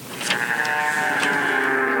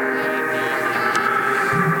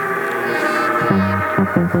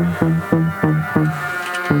Hello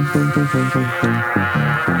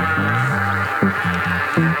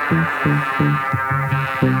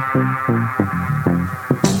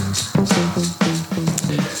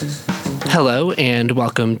and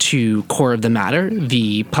welcome to Core of the Matter,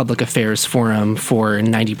 the public affairs forum for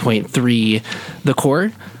 90.3 The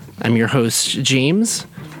Core. I'm your host, James,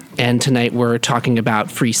 and tonight we're talking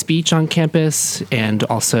about free speech on campus and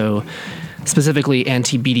also specifically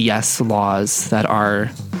anti-BDS laws that are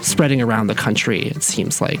spreading around the country, it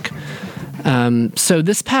seems like. So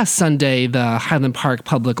this past Sunday, the Highland Park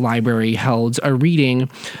Public Library held a reading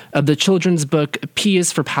of the children's book P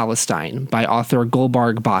is for Palestine by author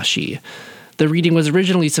Golbarg Bashi. The reading was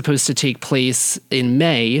originally supposed to take place in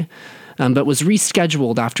May, but was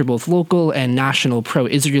rescheduled after both local and national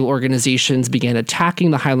pro-Israel organizations began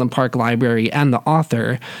attacking the Highland Park Library and the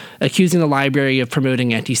author, accusing the library of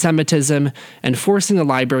promoting anti-Semitism and forcing the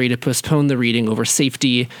library to postpone the reading over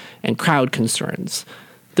safety and crowd concerns.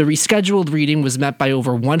 The rescheduled reading was met by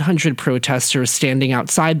over 100 protesters standing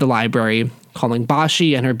outside the library, calling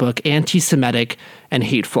Bashi and her book anti-Semitic and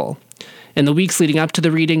hateful. In the weeks leading up to the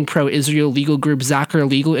reading, pro-Israel legal group Zachar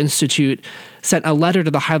Legal Institute sent a letter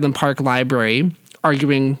to the Highland Park Library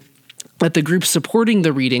arguing that the group supporting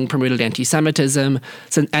the reading promoted anti-Semitism,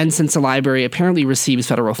 and since the library apparently receives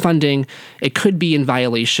federal funding, it could be in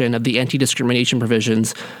violation of the anti-discrimination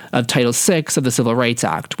provisions of Title VI of the Civil Rights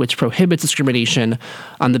Act, which prohibits discrimination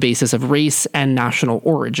on the basis of race and national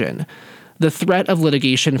origin. The threat of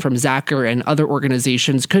litigation from Zachar and other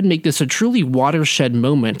organizations could make this a truly watershed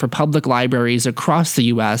moment for public libraries across the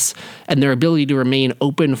U.S. and their ability to remain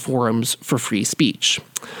open forums for free speech.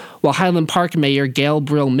 While Highland Park Mayor Gail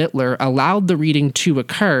Brill Mittler allowed the reading to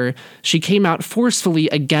occur, she came out forcefully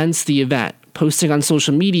against the event, posting on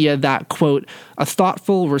social media that, quote, a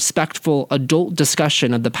thoughtful, respectful, adult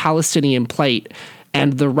discussion of the Palestinian plight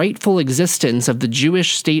and the rightful existence of the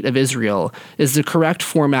Jewish state of Israel is the correct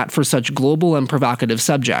format for such global and provocative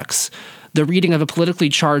subjects. The reading of a politically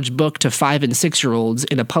charged book to 5- and 6-year-olds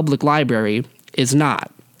in a public library is not.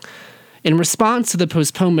 In response to the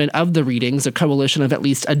postponement of the readings, a coalition of at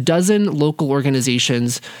least a dozen local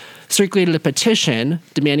organizations circulated a petition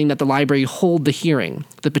demanding that the library hold the hearing.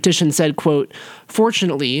 The petition said, quote,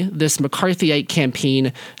 fortunately, this McCarthyite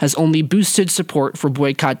campaign has only boosted support for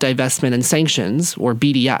boycott, divestment, and sanctions, or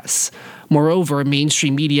BDS. Moreover,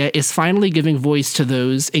 mainstream media is finally giving voice to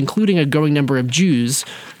those, including a growing number of Jews,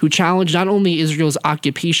 who challenge not only Israel's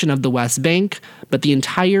occupation of the West Bank, but the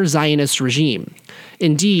entire Zionist regime.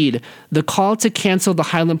 Indeed, the call to cancel the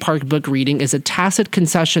Highland Park book reading is a tacit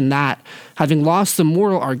concession that, having lost the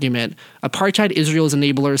moral argument, apartheid Israel's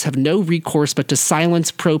enablers have no recourse but to silence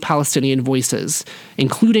pro-Palestinian voices,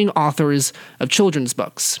 including authors of children's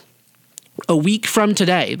books. A week from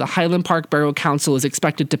today, the Highland Park Borough Council is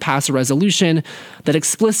expected to pass a resolution that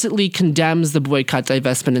explicitly condemns the boycott,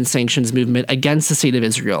 divestment, and sanctions movement against the state of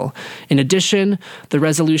Israel. In addition, the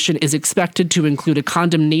resolution is expected to include a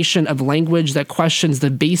condemnation of language that questions the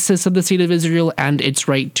basis of the state of Israel and its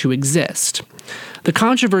right to exist. The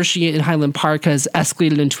controversy in Highland Park has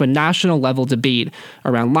escalated into a national-level debate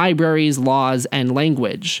around libraries, laws, and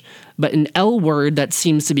language. But an L word that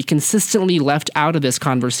seems to be consistently left out of this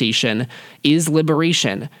conversation is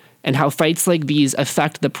liberation, and how fights like these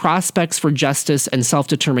affect the prospects for justice and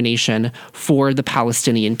self-determination for the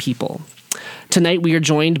Palestinian people. Tonight, we are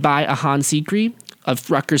joined by Ahan Sikri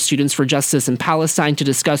of Rutgers Students for Justice in Palestine to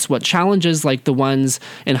discuss what challenges like the ones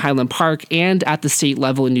in Highland Park and at the state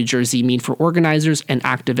level in New Jersey mean for organizers and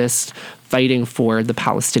activists fighting for the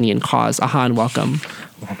Palestinian cause. Ahan, welcome.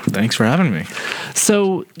 Well, thanks for having me.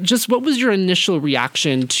 So just what was your initial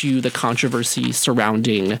reaction to the controversy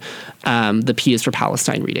surrounding the P is for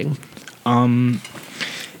Palestine reading?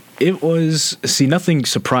 It was, nothing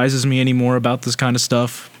surprises me anymore about this kind of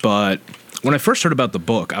stuff, but when I first heard about the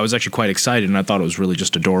book, I was actually quite excited, and I thought it was really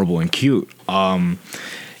just adorable and cute. I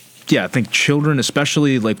think children,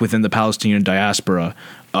 especially like within the Palestinian diaspora,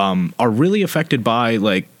 are really affected by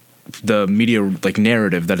like the media like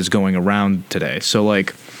narrative that is going around today. So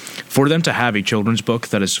like for them to have a children's book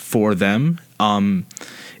that is for them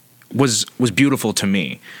was beautiful to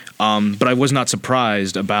me. But I was not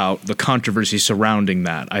surprised about the controversy surrounding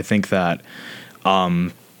that. I think that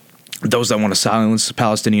those that want to silence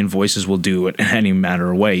Palestinian voices will do it in any manner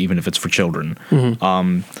or way, even if it's for children.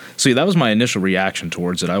 Mm-hmm. That was my initial reaction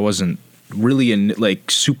towards it. I wasn't really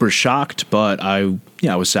super shocked, but I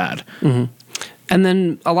was sad. Mm-hmm. And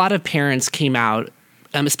then a lot of parents came out,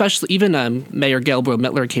 especially even Mayor Gail Brill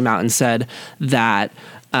Mittler came out and said that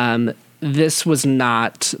this was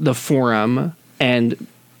not the forum and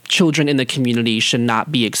children in the community should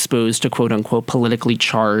not be exposed to quote unquote politically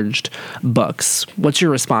charged books. What's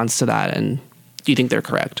your response to that? And do you think they're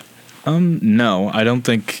correct? No, I don't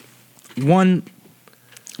think. One,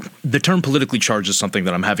 the term politically charged is something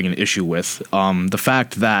that I'm having an issue with. The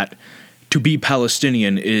fact that to be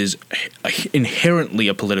Palestinian is inherently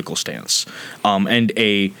a political stance, and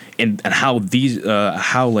how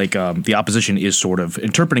the opposition is sort of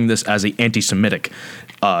interpreting this as an anti-Semitic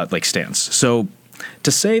stance. So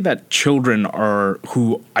to say that children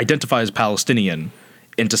who identify as Palestinian,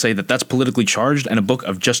 and to say that that's politically charged, and a book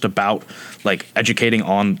of just about educating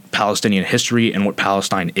on Palestinian history and what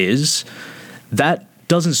Palestine is, that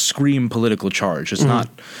doesn't scream political charge. It's not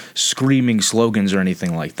screaming slogans or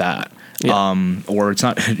anything like that. Yeah. Or it's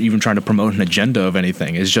not even trying to promote an agenda of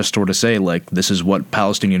anything. It's just sort of say this is what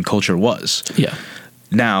Palestinian culture was. Yeah.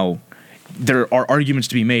 Now, there are arguments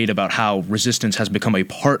to be made about how resistance has become a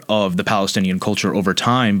part of the Palestinian culture over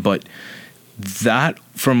time, but that,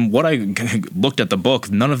 from what I looked at the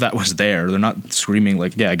book, none of that was there. They're not screaming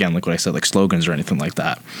like what I said, slogans or anything like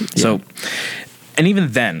that. Yeah. So, and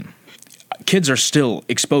even then, kids are still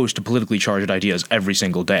exposed to politically charged ideas every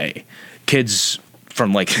single day. Kids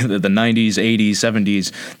from the 90s, 80s,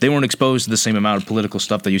 70s, they weren't exposed to the same amount of political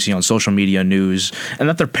stuff that you see on social media, news, and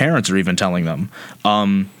that their parents are even telling them.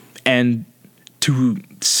 And to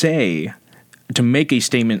make a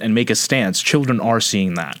statement and make a stance, children are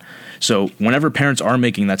seeing that. So whenever parents are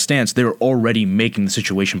making that stance, they're already making the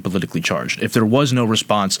situation politically charged. If there was no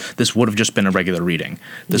response, this would have just been a regular reading.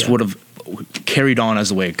 This would have carried on as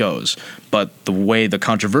the way it goes. But the way the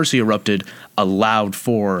controversy erupted allowed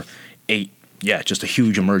for just a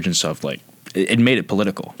huge emergence of it made it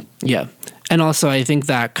political. Yeah. And also I think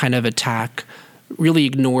that kind of attack really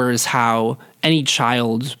ignores how any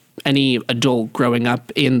child, any adult growing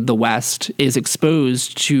up in the West is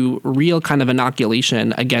exposed to real kind of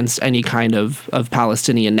inoculation against any kind of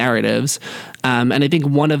Palestinian narratives. And I think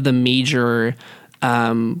one of the major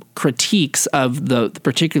critiques of the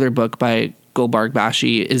particular book by Gulbarg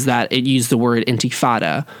Bashi is that it used the word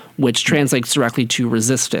intifada, which translates directly to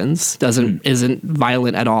resistance, isn't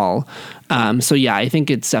violent at all. So yeah, I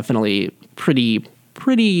think it's definitely pretty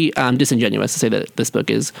disingenuous to say that this book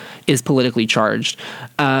is politically charged.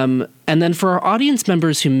 And then for our audience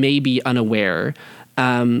members who may be unaware,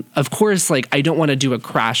 of course, I don't want to do a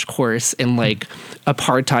crash course in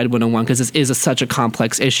Apartheid 101 because this is such a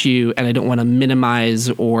complex issue, and I don't want to minimize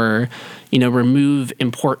or remove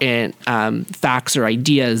important facts or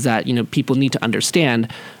ideas that people need to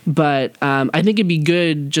understand. But I think it'd be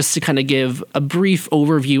good just to kind of give a brief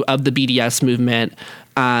overview of the BDS movement,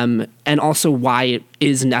 and also why it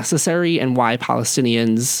is necessary and why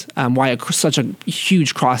Palestinians, such a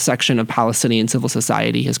huge cross section of Palestinian civil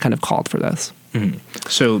society has kind of called for this. Mm-hmm.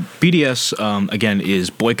 So BDS, again, is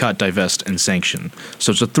boycott, divest, and sanction.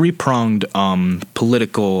 So it's a three-pronged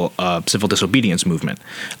political civil disobedience movement.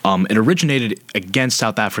 It originated against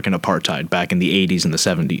South African apartheid back in the 80s and the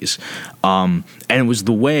 70s. And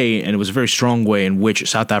it was a very strong way in which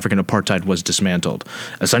South African apartheid was dismantled.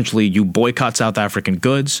 Essentially, you boycott South African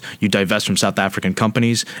goods, you divest from South African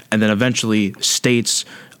companies, and then eventually states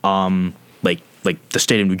like the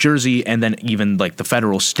state of New Jersey, and then even the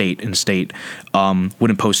federal state would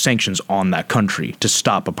impose sanctions on that country to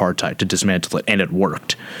stop apartheid, to dismantle it, and it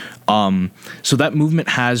worked. So that movement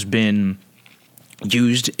has been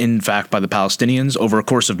used, in fact, by the Palestinians over a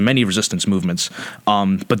course of many resistance movements.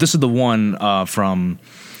 But this is the one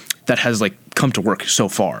that has come to work so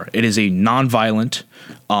far. It is a nonviolent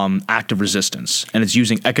act of resistance, and it's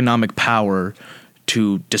using economic power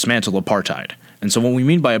to dismantle apartheid. And so what we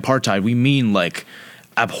mean by apartheid, we mean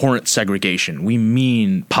abhorrent segregation. We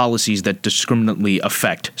mean policies that discriminately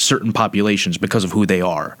affect certain populations because of who they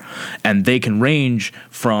are. And they can range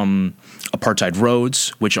from apartheid roads,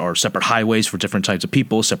 which are separate highways for different types of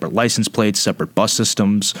people, separate license plates, separate bus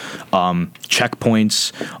systems,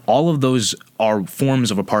 checkpoints. All of those are forms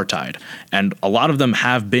of apartheid. And a lot of them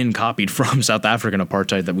have been copied from South African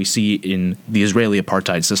apartheid that we see in the Israeli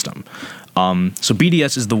apartheid system. So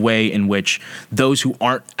BDS is the way in which those who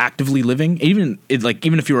aren't actively living, even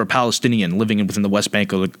if you're a Palestinian living within the West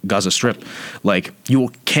Bank or the Gaza Strip, you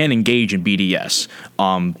can engage in BDS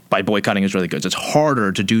by boycotting Israeli goods. It's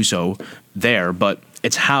harder to do so there, but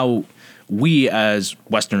it's how we as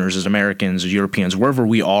Westerners, as Americans, as Europeans, wherever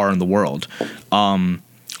we are in the world,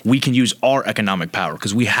 we can use our economic power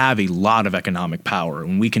because we have a lot of economic power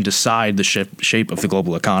and we can decide the shape of the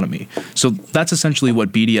global economy. So that's essentially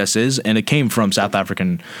what BDS is, and it came from South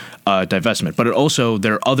African divestment. But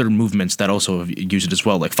there are other movements that also use it as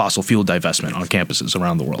well, like fossil fuel divestment on campuses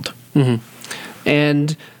around the world. Mm-hmm.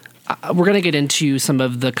 And we're going to get into some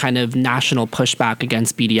of the kind of national pushback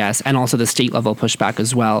against BDS and also the state level pushback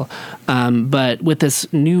as well. But with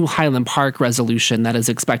this new Highland Park resolution that is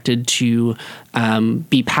expected to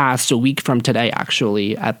be passed a week from today,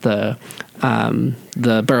 actually, at the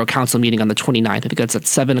Borough Council meeting on the 29th. I think that's at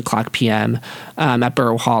 7:00 p.m. At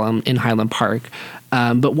Borough Hall in Highland Park.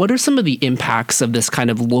 But what are some of the impacts of this kind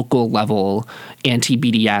of local level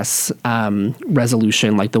anti-BDS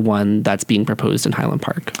resolution like the one that's being proposed in Highland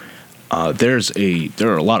Park? There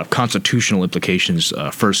are a lot of constitutional implications.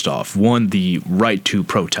 First off, one, the right to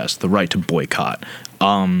protest, the right to boycott.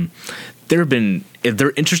 There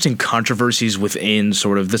are interesting controversies within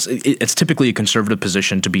sort of this. It's typically a conservative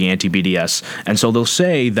position to be anti-BDS, and so they'll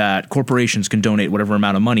say that corporations can donate whatever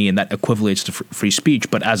amount of money, and that equivalates to free speech.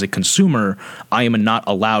 But as a consumer, I am not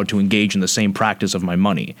allowed to engage in the same practice of my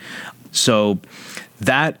money. So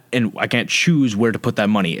that, and I can't choose where to put that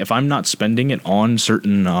money. If I'm not spending it on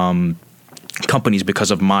certain companies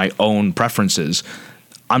because of my own preferences,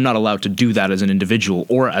 I'm not allowed to do that as an individual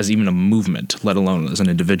or as even a movement, let alone as an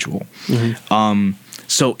individual. Mm-hmm.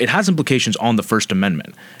 So it has implications on the First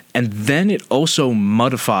Amendment. And then it also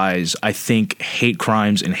modifies, I think, hate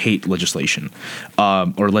crimes and hate legislation,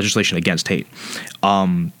 or legislation against hate,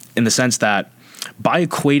 in the sense that by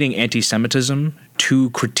equating anti-Semitism to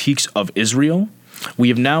critiques of Israel, we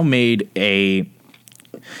have now made a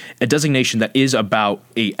designation that is about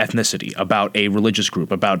a ethnicity, about a religious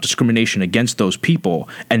group, about discrimination against those people,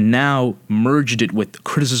 and now merged it with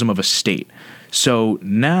criticism of a state. So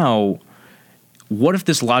now, what if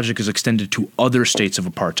this logic is extended to other states of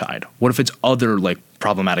apartheid? What if it's other like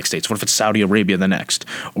problematic states? What if it's Saudi Arabia the next?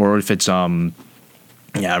 Or if it's I'm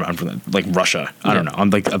like Russia. I don't know.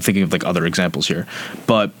 I'm thinking of like other examples here.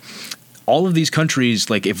 But all of these countries,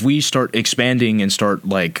 like if we start expanding and start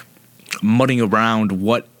like mudding around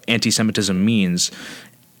what anti-Semitism means,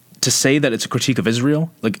 to say that it's a critique of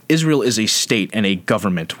Israel, like Israel is a state and a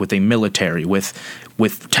government with a military, with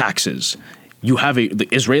taxes. The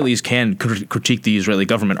Israelis can critique the Israeli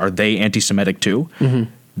government. Are they anti-Semitic too?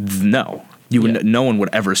 Mm-hmm. No. No one would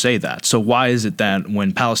ever say that. So why is it that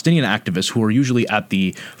when Palestinian activists, who are usually at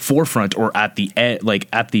the forefront or at the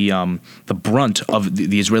brunt of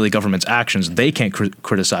the Israeli government's actions, they can't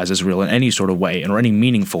criticize Israel in any sort of way or any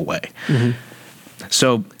meaningful way? Mm-hmm.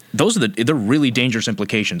 So they're really dangerous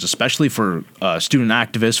implications, especially for student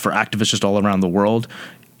activists, for activists just all around the world.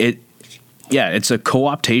 It's a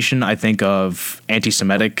co-optation, I think, of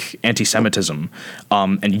anti-Semitism,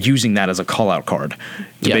 and using that as a call-out card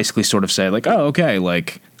to basically sort of say, like, oh, okay,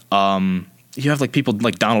 like, you have like people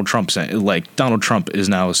like Donald Trump saying, like, Donald Trump is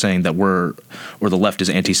now saying that the left is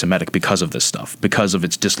anti-Semitic because of this stuff, because of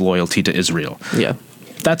its disloyalty to Israel. Yeah,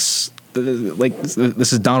 that's like,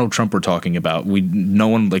 this is Donald Trump we're talking about. No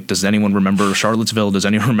one, like, does anyone remember Charlottesville? Does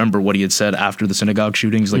anyone remember what he had said after the synagogue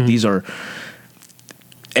shootings? Like, these are.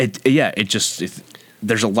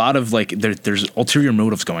 There's a lot of like there's ulterior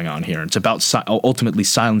motives going on here. It's about ultimately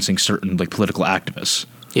silencing certain like political activists.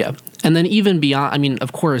 Yeah, and then even beyond, I mean,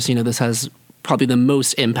 of course, this has probably the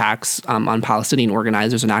most impacts on Palestinian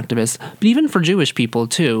organizers and activists, but even for Jewish people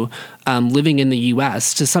too, living in the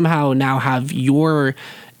U.S., to somehow now have your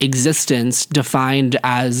existence defined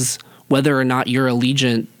as whether or not you're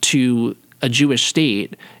allegiant to a Jewish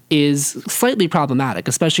state is slightly problematic,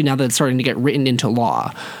 especially now that it's starting to get written into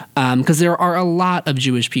law, because there are a lot of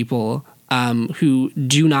Jewish people who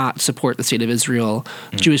do not support the state of Israel.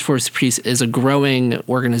 Jewish Force of Peace is a growing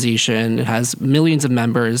organization. It has millions of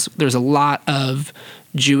members. There's a lot of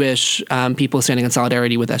Jewish people standing in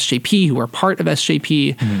solidarity with SJP who are part of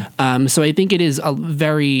SJP. So I think it is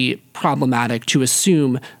very problematic to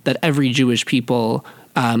assume that every Jewish people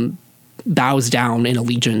bows down in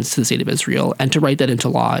allegiance to the state of Israel, and to write that into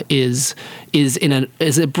law is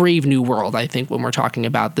a brave new world, I think, when we're talking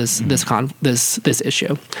about this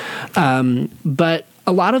issue. But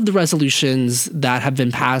a lot of the resolutions that have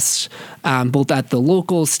been passed, both at the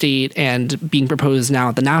local, state, and being proposed now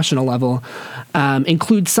at the national level,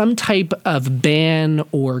 include some type of ban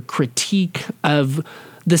or critique of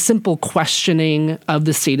the simple questioning of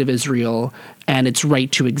the state of Israel and its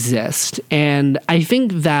right to exist. And I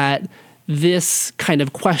think that this kind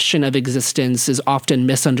of question of existence is often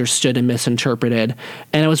misunderstood and misinterpreted.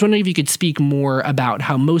 And I was wondering if you could speak more about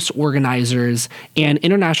how most organizers and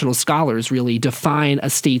international scholars really define a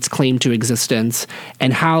state's claim to existence,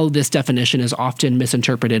 and how this definition is often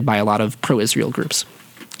misinterpreted by a lot of pro-Israel groups.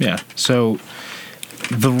 Yeah. So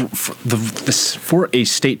for a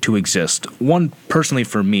state to exist, personally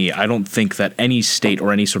for me, I don't think that any state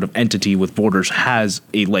or any sort of entity with borders has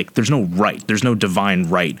there's no right, there's no divine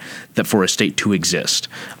right that for a state to exist.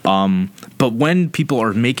 But when people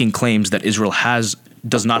are making claims that Israel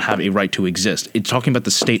does not have a right to exist, it's talking about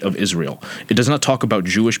the state of Israel. It does not talk about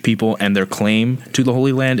Jewish people and their claim to the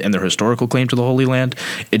Holy Land and their historical claim to the Holy Land.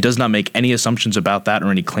 It does not make any assumptions about that or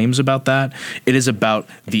any claims about that. It is about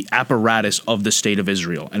the apparatus of the state of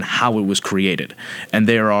Israel and how it was created. And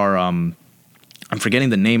there are I'm forgetting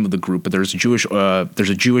the name of the group, but there's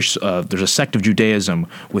a sect of Judaism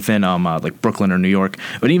within Brooklyn or New York,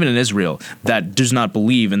 but even in Israel that does not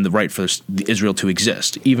believe in the right for Israel to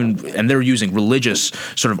exist. And they're using religious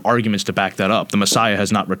sort of arguments to back that up. The Messiah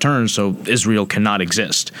has not returned, so Israel cannot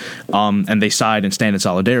exist. And they side and stand in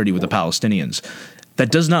solidarity with the Palestinians.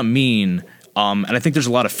 That does not mean. And I think there's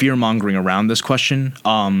a lot of fear mongering around this question,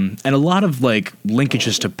 and a lot of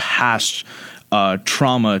linkages to past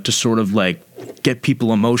trauma to sort of get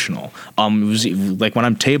people emotional. It was when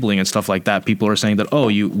I'm tabling and stuff like that, people are saying that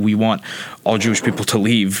we want all Jewish people to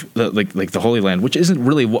leave the Holy Land, which isn't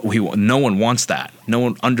really what we want. No one wants that. No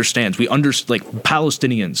one understands.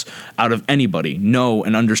 Palestinians out of anybody know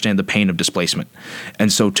and understand the pain of displacement,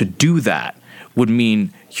 and so to do that would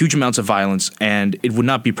mean huge amounts of violence, and it would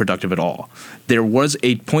not be productive at all. There was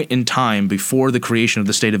a point in time before the creation of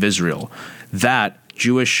the State of Israel that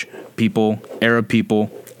Jewish people, Arab people,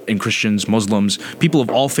 and Christians, Muslims, people of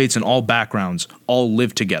all faiths and all backgrounds all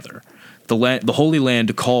live together. The Holy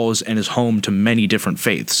Land calls and is home to many different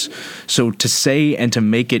faiths. So to say and to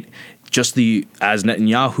make it just as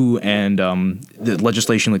Netanyahu and the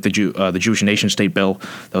legislation like the Jewish nation state bill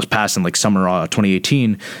that was passed in summer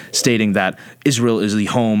 2018, stating that Israel is the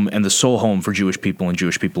home and the sole home for Jewish people and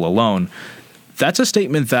Jewish people alone, that's a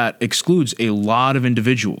statement that excludes a lot of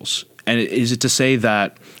individuals. And is it to say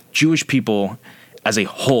that Jewish people as a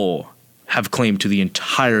whole have claim to the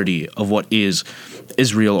entirety of what is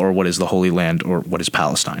Israel or what is the Holy Land or what is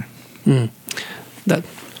Palestine? That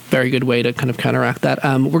very good way to kind of counteract that.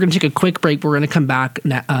 We're going to take a quick break. We're going to come back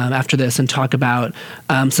after this and talk about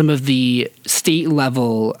some of the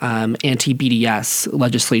state-level anti-BDS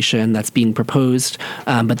legislation that's being proposed.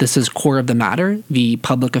 But this is Core of the Matter, the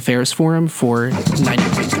public affairs forum for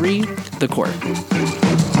 90.3 The Core.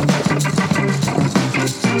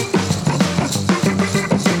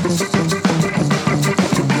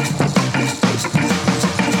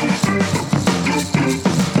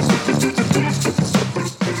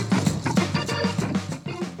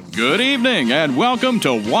 Good evening and welcome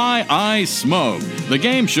to Why I Smoke, the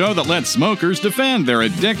game show that lets smokers defend their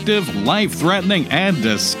addictive, life-threatening, and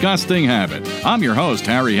disgusting habit. I'm your host,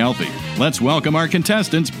 Harry Healthy. Let's welcome our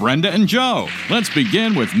contestants, Brenda and Joe. Let's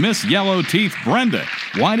begin with Miss Yellow Teeth Brenda.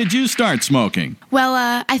 Why did you start smoking?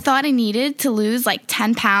 Well, I thought I needed to lose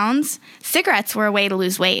 10 pounds. Cigarettes were a way to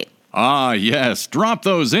lose weight. Ah, yes. Drop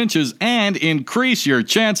those inches and increase your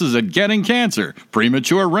chances at getting cancer,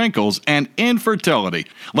 premature wrinkles, and infertility.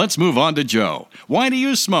 Let's move on to Joe. Why do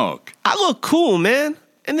you smoke? I look cool, man,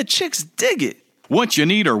 and the chicks dig it. What you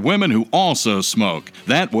need are women who also smoke.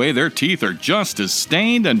 That way their teeth are just as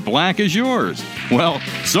stained and black as yours. Well,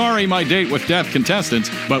 sorry my date with death contestants,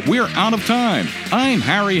 but we're out of time. I'm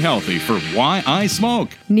Harry Healthy for Why I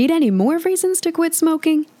Smoke. Need any more reasons to quit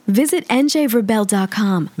smoking? Visit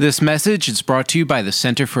njrebel.com. This message is brought to you by the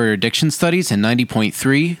Center for Addiction Studies and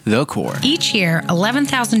 90.3 The Core. Each year,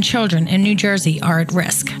 11,000 children in New Jersey are at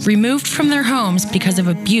risk, removed from their homes because of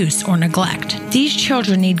abuse or neglect. These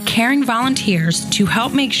children need caring volunteers to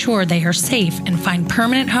help make sure they are safe and find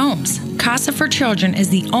permanent homes. CASA for Children is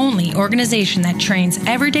the only organization that trains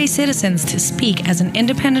everyday citizens to speak as an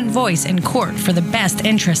independent voice in court for the best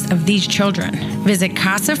interest of these children. Visit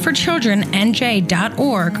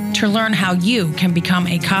CASAforChildrenNJ.org to learn how you can become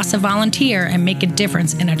a CASA volunteer and make a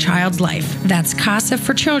difference in a child's life. That's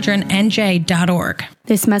CASAforChildrenNJ.org.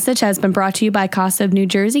 This message has been brought to you by CASA of New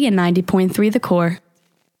Jersey and 90.3 The Core.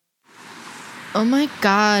 Oh my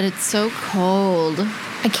God, it's so cold.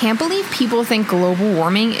 I can't believe people think global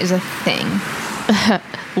warming is a thing.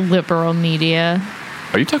 Liberal media.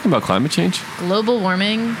 Are you talking about climate change? Global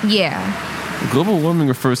warming? Yeah. Global warming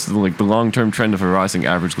refers to the long-term trend of a rising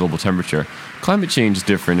average global temperature. Climate change is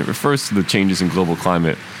different. It refers to the changes in global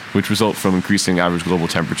climate, which result from increasing average global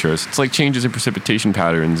temperatures. It's like changes in precipitation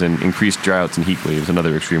patterns and increased droughts and heat waves and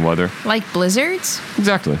other extreme weather. Like blizzards?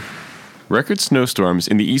 Exactly. Record snowstorms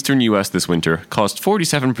in the eastern U.S. this winter caused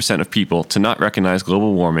 47% of people to not recognize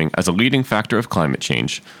global warming as a leading factor of climate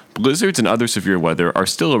change. Blizzards and other severe weather are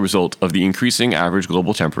still a result of the increasing average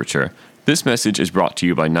global temperature. This message is brought to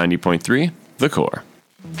you by 90.3 The Core.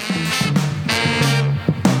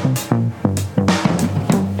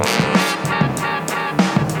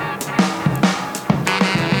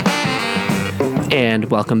 and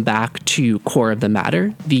welcome back to Core of the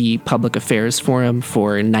Matter, the public affairs forum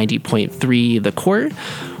for 90.3 The Core.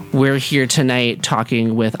 We're here tonight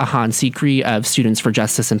talking with Ahan Sikri of Students for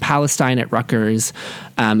Justice in Palestine at Rutgers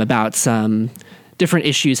about some different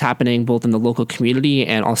issues happening both in the local community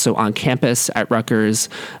and also on campus at Rutgers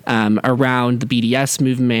around the BDS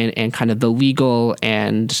movement and kind of the legal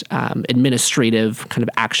and administrative kind of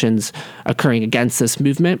actions occurring against this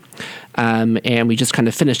movement. And we just kind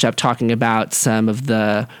of finished up talking about some of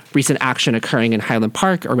the recent action occurring in Highland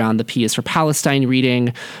Park around the P is for Palestine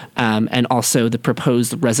reading, and also the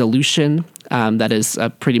proposed resolution that is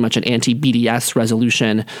pretty much an anti-BDS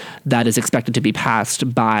resolution that is expected to be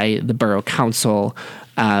passed by the Borough Council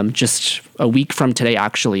just a week from today,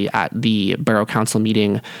 actually, at the Borough Council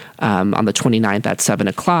meeting on the 29th at 7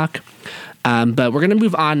 o'clock. But we're going to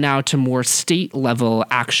move on now to more state-level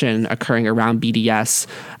action occurring around BDS.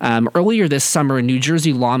 Earlier this summer, New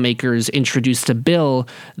Jersey lawmakers introduced a bill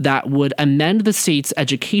that would amend the state's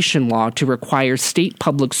education law to require state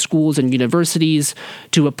public schools and universities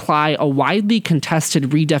to apply a widely contested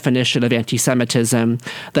redefinition of anti-Semitism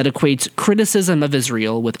that equates criticism of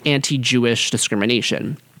Israel with anti-Jewish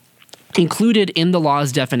discrimination. Included in the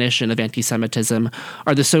law's definition of anti-Semitism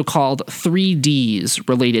are the so-called 3 Ds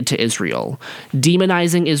related to Israel: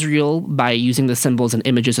 demonizing Israel by using the symbols and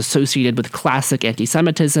images associated with classic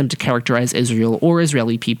anti-Semitism to characterize Israel or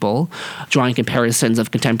Israeli people, drawing comparisons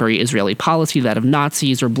of contemporary Israeli policy to that of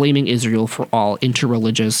Nazis, or blaming Israel for all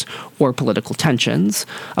interreligious or political tensions,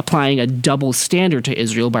 applying a double standard to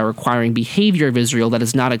Israel by requiring behavior of Israel that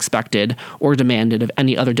is not expected or demanded of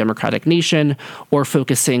any other democratic nation, or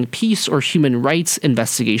focusing peace or human rights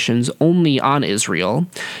investigations only on Israel,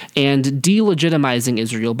 and delegitimizing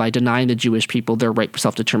Israel by denying the Jewish people their right for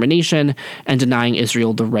self-determination and denying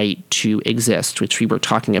Israel the right to exist, which we were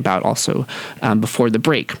talking about also before the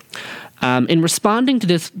break. In responding to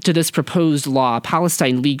this proposed law,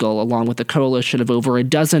 Palestine Legal, along with a coalition of over a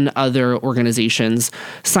dozen other organizations,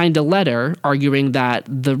 signed a letter arguing that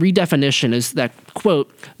the redefinition is that,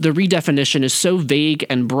 quote, the redefinition is so vague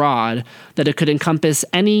and broad that it could encompass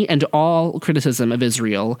any and all criticism of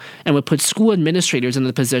Israel and would put school administrators in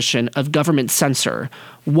the position of government censor.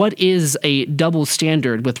 What is a double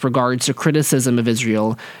standard with regards to criticism of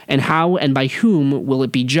Israel, and how and by whom will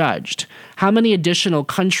it be judged? How many additional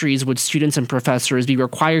countries would students and professors be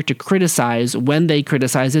required to criticize when they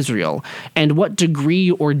criticize Israel? And what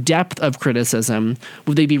degree or depth of criticism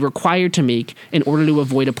would they be required to make in order to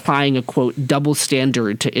avoid applying a, quote, double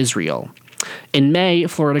standard to Israel? In May,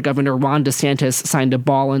 Florida Governor Ron DeSantis signed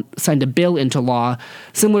a bill into law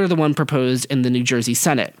similar to the one proposed in the New Jersey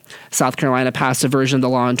Senate. South Carolina passed a version of the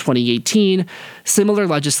law in 2018. Similar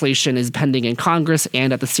legislation is pending in Congress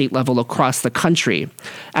and at the state level across the country.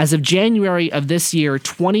 As of January of this year,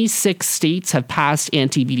 26 states have passed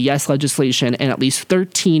anti-BDS legislation, and at least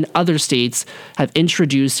 13 other states have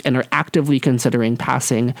introduced and are actively considering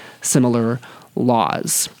passing similar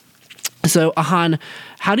laws. So, Ahan,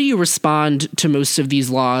 how do you respond to most of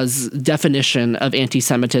these laws' definition of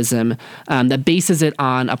anti-Semitism that bases it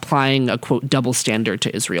on applying a, quote, double standard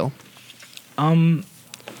to Israel?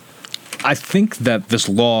 I think that this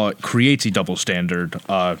law creates a double standard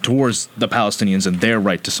towards the Palestinians and their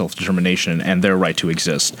right to self-determination and their right to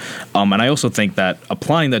exist. And I also think that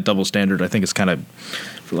applying that double standard, I think is kind of,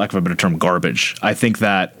 for lack of a better term, garbage. I think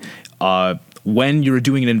that when you're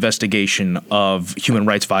doing an investigation of human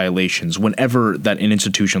rights violations, whenever that an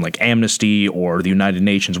institution like Amnesty or the United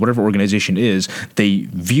Nations, whatever organization is, they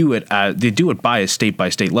view it as, they do it by a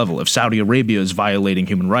state-by-state level. If Saudi Arabia is violating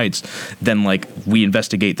human rights, then like we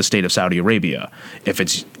investigate the state of Saudi Arabia.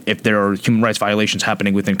 If there are human rights violations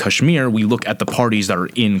happening within Kashmir, we look at the parties that are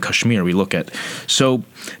in Kashmir. So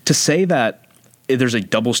to say that there's a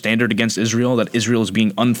double standard against Israel, that Israel is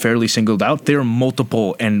being unfairly singled out, there are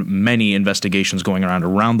multiple and many investigations going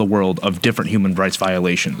around the world of different human rights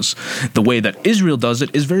violations. The way that Israel does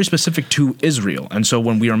it is very specific to Israel. And so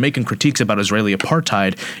when we are making critiques about Israeli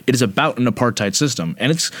apartheid, it is about an apartheid system.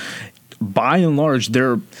 And it's, by and large,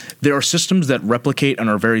 there are systems that replicate and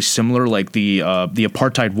are very similar, like the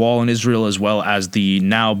apartheid wall in Israel, as well as the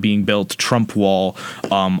now being built Trump wall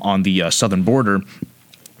on the southern border.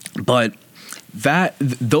 But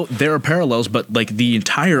there are parallels, but like the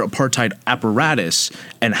entire apartheid apparatus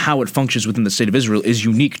and how it functions within the state of Israel is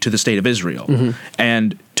unique to the state of Israel. Mm-hmm.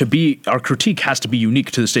 And our critique has to be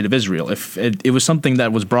unique to the state of Israel. If it was something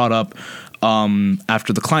that was brought up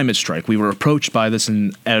after the climate strike, we were approached by this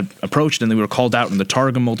and we were called out in the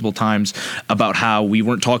Targum multiple times about how we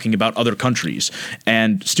weren't talking about other countries.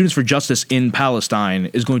 And Students for Justice in Palestine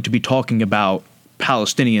is going to be talking about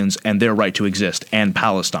Palestinians and their right to exist and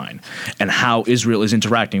Palestine and how Israel is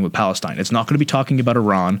interacting with Palestine. It's not going to be talking about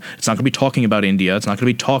Iran. It's not going to be talking about India. It's not going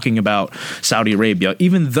to be talking about Saudi Arabia,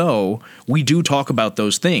 even though we do talk about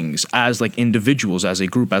those things as like individuals, as a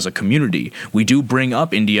group, as a community. We do bring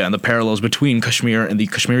up India and the parallels between Kashmir and the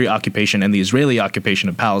Kashmiri occupation and the Israeli occupation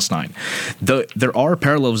of Palestine. There are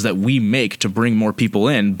parallels that we make to bring more people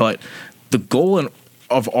in, but the goal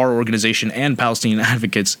of our organization and Palestinian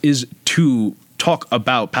advocates is to talk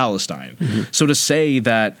about Palestine. So to say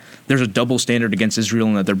that there's a double standard against Israel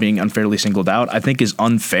and that they're being unfairly singled out, I think is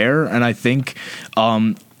unfair, and I think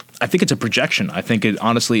it's a projection. I think it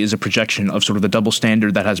honestly is a projection of sort of the double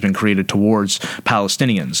standard that has been created towards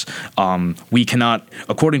Palestinians. We cannot,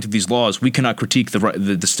 according to these laws, we cannot critique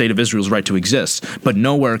the state of Israel's right to exist, but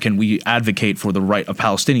nowhere can we advocate for the right of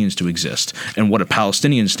Palestinians to exist and what a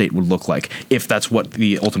Palestinian state would look like if that's what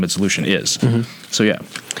the ultimate solution is. So yeah.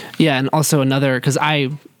 Yeah, and also another, because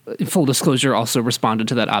full disclosure, also responded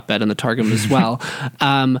to that op-ed in the Targum as well.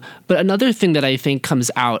 But another thing that I think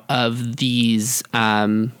comes out of these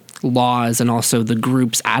laws and also the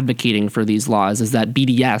groups advocating for these laws is that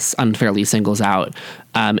BDS unfairly singles out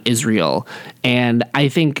Israel. And I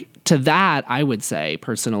think to that, I would say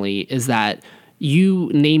personally, is that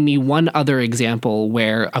you name me one other example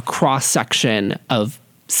where a cross-section of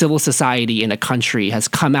civil society in a country has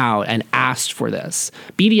come out and asked for this.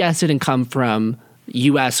 BDS didn't come from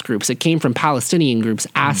U.S. groups. It came from Palestinian groups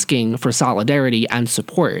asking for solidarity and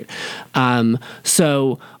support.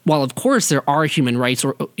 So while, of course, there are human rights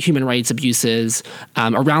abuses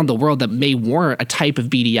around the world that may warrant a type of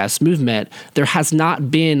BDS movement, there has not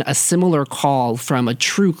been a similar call from a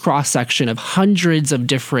true cross-section of hundreds of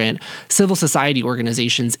different civil society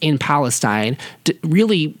organizations in Palestine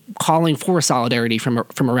really calling for solidarity from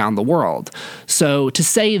around the world. So to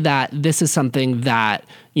say that this is something that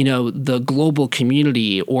the global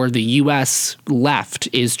community or the U.S. left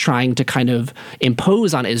is trying to kind of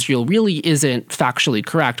impose on Israel really isn't factually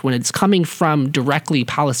correct when it's coming from directly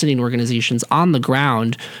Palestinian organizations on the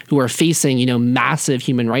ground who are facing, massive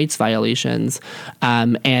human rights violations.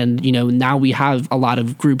 And now we have a lot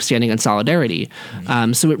of groups standing in solidarity.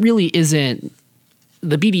 So it really isn't.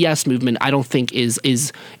 The BDS movement, I don't think is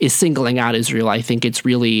singling out Israel. I think it's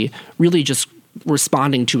really just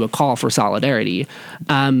responding to a call for solidarity.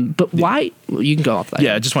 But why? You can go off that.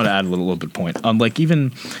 Yeah, I just want to add a little bit point.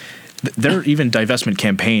 There are even divestment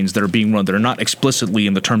campaigns that are being run that are not explicitly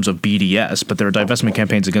in the terms of BDS, but there are divestment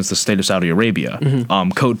campaigns against the state of Saudi Arabia.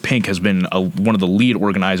 Code Pink has been one of the lead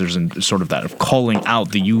organizers in sort of that, of calling out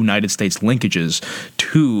the United States linkages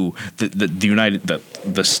to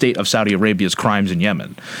the state of Saudi Arabia's crimes in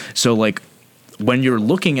Yemen. So when you're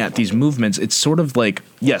looking at these movements, it's sort of like,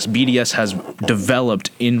 yes, BDS has developed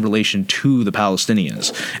in relation to the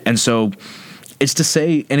Palestinians. And so it's to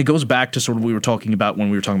say, and it goes back to sort of what we were talking about when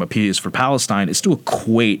we were talking about BDS for Palestine, is to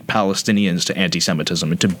equate Palestinians to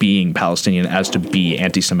anti-Semitism and to being Palestinian as to be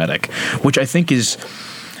anti-Semitic, which I think it's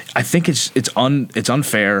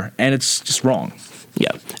unfair and it's just wrong.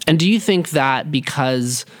 Yeah. And do you think that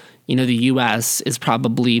because, the U.S. is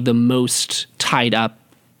probably the most tied up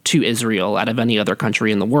to Israel out of any other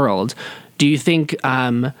country in the world, do you think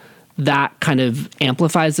that kind of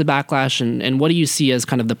amplifies the backlash? And what do you see as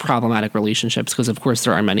kind of the problematic relationships? Because, of course,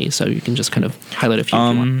 there are many, so you can just kind of highlight a few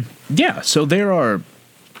if you want. Yeah, so there are,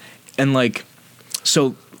 and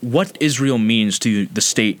so what Israel means to the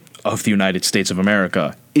state of the United States of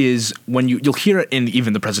America is when you'll hear it in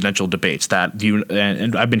even the presidential debates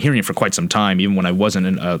and I've been hearing it for quite some time, even when I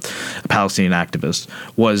wasn't a Palestinian activist,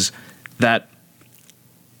 was that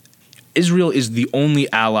Israel is the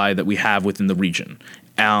only ally that we have within the region.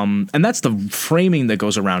 And that's the framing that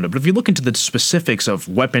goes around it. But if you look into the specifics of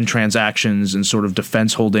weapon transactions and sort of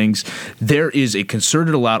defense holdings, there is a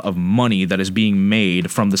concerted amount of money that is being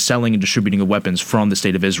made from the selling and distributing of weapons from the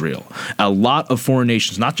state of Israel. A lot of foreign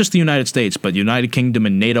nations, not just the United States, but United Kingdom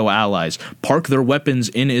and NATO allies, park their weapons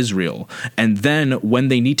in Israel. And then when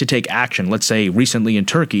they need to take action, let's say recently in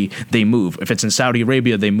Turkey, they move. If it's in Saudi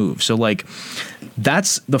Arabia, they move. So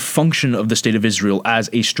that's the function of the state of Israel as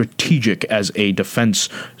a defense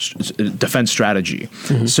strategy.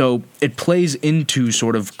 So it plays into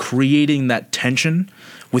sort of creating that tension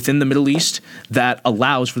within the Middle East that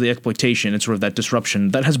allows for the exploitation and sort of that disruption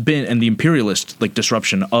that has been, and the imperialist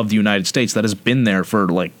disruption of the United States that has been there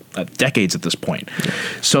for decades at this point.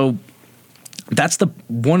 So that's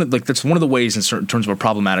one of the ways in certain terms of a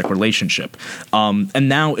problematic relationship. And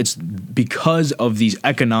now it's because of these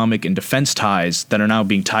economic and defense ties that are now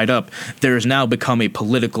being tied up, there has now become a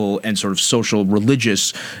political and sort of social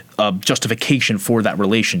religious justification for that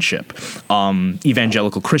relationship.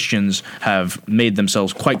 Evangelical Christians have made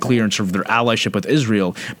themselves quite clear in sort of their allyship with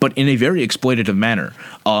Israel, but in a very exploitative manner.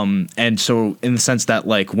 And so in the sense that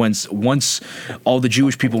like once all the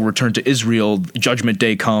Jewish people return to Israel, Judgment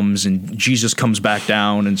Day comes and Jesus comes back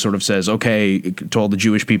down and sort of says, okay, to all the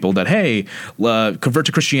Jewish people that, hey, convert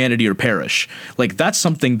to Christianity or perish. Like that's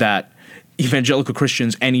something that evangelical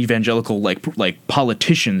Christians and evangelical like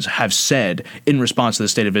politicians have said in response to the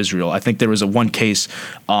state of Israel. I think there was one case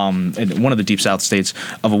in one of the Deep South states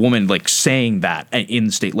of a woman like saying that in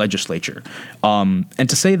the state legislature. And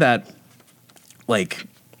to say that like,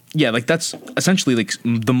 yeah, like that's essentially like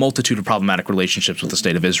the multitude of problematic relationships with the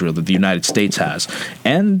state of Israel that the United States has.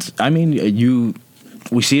 And I mean,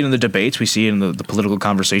 we see it in the debates. We see it in the political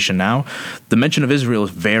conversation now. The mention of Israel is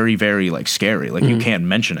very, very like scary. Like you can't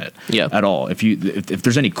mention it at all. If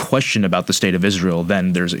there's any question about the state of Israel,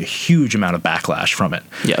 then there's a huge amount of backlash from it.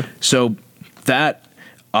 Yeah. So that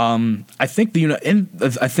I think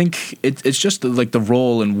I think it's just like the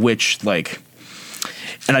role in which like,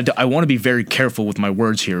 and I want to be very careful with my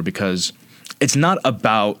words here because it's not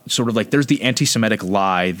about sort of like there's the anti-Semitic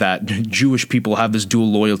lie that Jewish people have this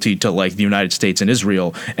dual loyalty to like the United States and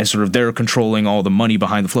Israel and sort of they're controlling all the money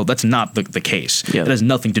behind the flow. That's not the case. Yeah. That has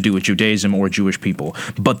nothing to do with Judaism or Jewish people.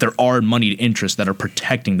 But there are moneyed interests that are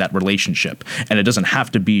protecting that relationship. And it doesn't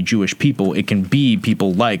have to be Jewish people. It can be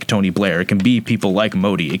people like Tony Blair. It can be people like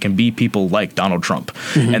Modi. It can be people like Donald Trump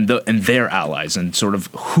and their allies and sort of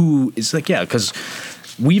who is like, yeah, because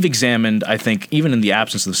we've examined, I think, even in the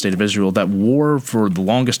absence of the state of Israel, that war for the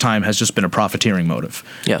longest time has just been a profiteering motive.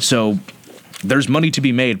 Yeah. So there's money to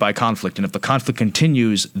be made by conflict, and if the conflict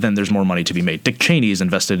continues, then there's more money to be made. Dick Cheney is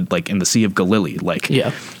invested like in the Sea of Galilee. Like,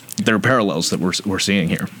 there are parallels that we're seeing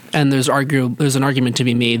here. And there's an argument to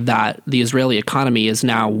be made that the Israeli economy is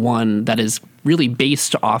now one that is really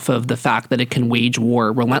based off of the fact that it can wage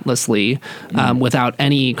war relentlessly without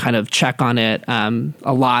any kind of check on it.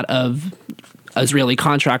 A lot of Israeli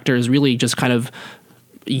contractors really just kind of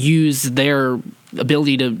use their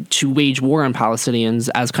ability to wage war on Palestinians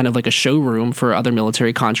as kind of like a showroom for other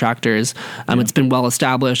military contractors. It's been well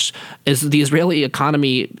established is the Israeli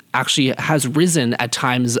economy actually has risen at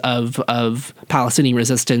times of Palestinian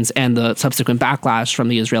resistance and the subsequent backlash from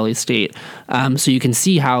the Israeli state. So you can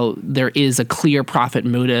see how there is a clear profit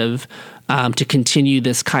motive to continue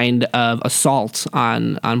this kind of assault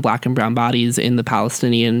on black and brown bodies in the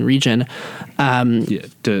Palestinian region.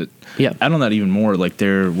 Add on that even more, like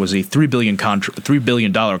there was a $3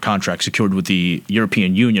 billion contract secured with the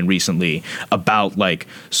European Union recently about like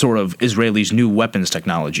sort of Israel's new weapons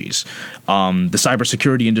technologies. The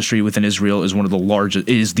cybersecurity industry within Israel is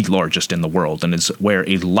the largest in the world, and it's where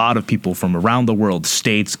a lot of people from around the world,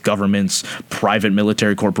 states, governments, private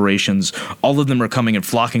military corporations, all of them are coming and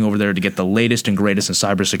flocking over there to get the latest and greatest in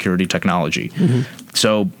cybersecurity technology.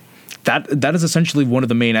 So that is essentially one of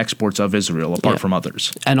the main exports of Israel, apart from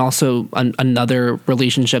others. And also another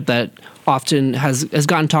relationship that often has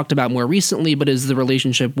gotten talked about more recently, but is the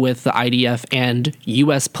relationship with the IDF and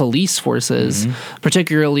U.S. police forces,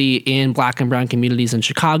 particularly in black and brown communities in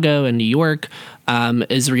Chicago and New York.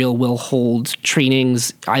 Israel will hold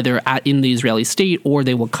trainings either in the Israeli state, or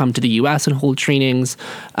they will come to the U.S. and hold trainings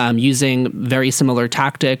using very similar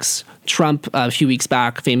tactics. Trump, a few weeks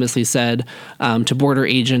back, famously said to border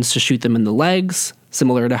agents to shoot them in the legs,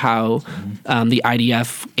 similar to how the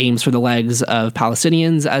IDF aims for the legs of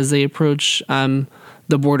Palestinians as they approach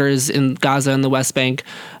the borders in Gaza and the West Bank.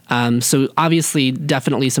 So obviously,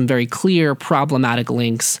 definitely some very clear problematic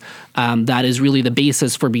links. That is really the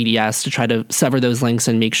basis for BDS to try to sever those links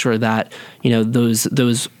and make sure that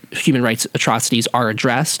those human rights atrocities are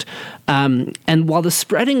addressed. And while the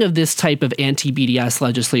spreading of this type of anti-BDS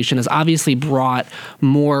legislation has obviously brought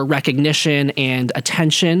more recognition and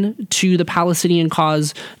attention to the Palestinian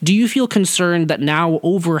cause, do you feel concerned that now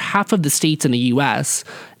over half of the states in the U.S.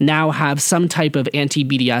 now have some type of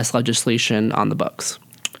anti-BDS legislation on the books?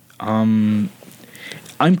 I'm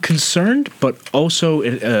concerned, but also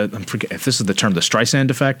I forget if this is the term, the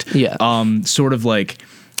Streisand effect. Yeah. Sort of like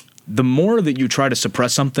the more that you try to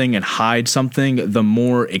suppress something and hide something, the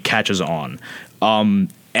more it catches on. And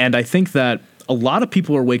I think that a lot of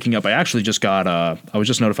people are waking up. I actually just I was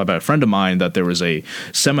just notified by a friend of mine that there was a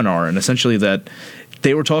seminar, and essentially that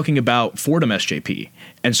they were talking about Fordham SJP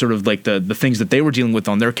and sort of like the things that they were dealing with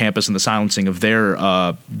on their campus and the silencing of their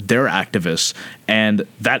activists. And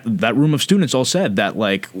that room of students all said that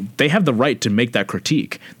like they have the right to make that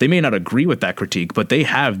critique. They may not agree with that critique, but they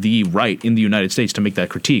have the right in the United States to make that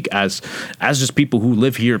critique as just people who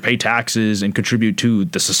live here, pay taxes, and contribute to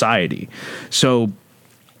the society. So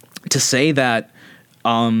to say that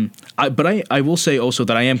I will say also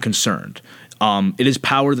that I am concerned. It is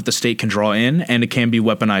power that the state can draw in, and it can be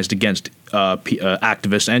weaponized against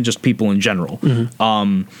activists and just people in general.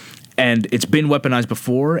 And it's been weaponized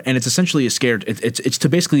before, and it's essentially it's to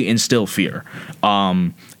basically instill fear.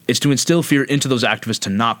 It's to instill fear into those activists to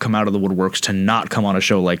not come out of the woodworks, to not come on a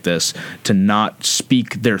show like this, to not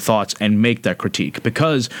speak their thoughts and make that critique.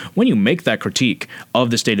 Because when you make that critique of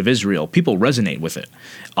the state of Israel, people resonate with it.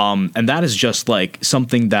 And that is just like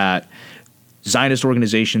something that Zionist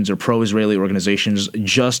organizations or pro-Israeli organizations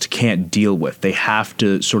just can't deal with. They have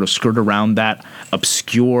to sort of skirt around that,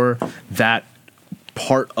 obscure that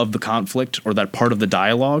part of the conflict or that part of the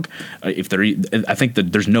dialogue. I think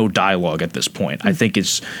that there's no dialogue at this point. I think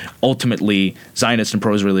it's ultimately Zionist and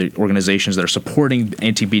pro-Israeli organizations that are supporting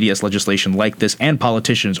anti-BDS legislation like this, and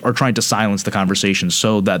politicians are trying to silence the conversation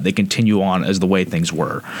so that they continue on as the way things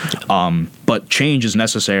were. But change is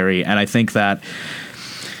necessary, and I think that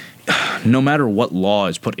no matter what law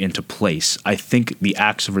is put into place, I think the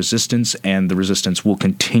acts of resistance and the resistance will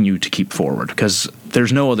continue to keep forward because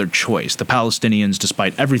there's no other choice. The Palestinians,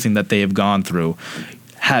 despite everything that they have gone through,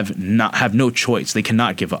 have no choice. They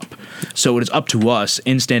cannot give up. So it is up to us,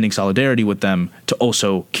 in standing solidarity with them, to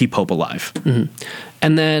also keep hope alive.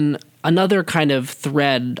 And then another kind of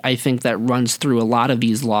thread I think that runs through a lot of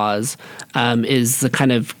these laws is the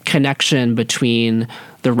kind of connection between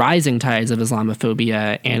the rising tides of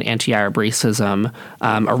Islamophobia and anti-Arab racism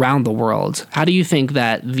around the world. How do you think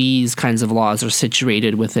that these kinds of laws are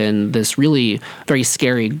situated within this really very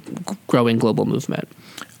scary growing global movement?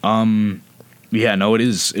 Yeah, no, it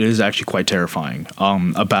is actually quite terrifying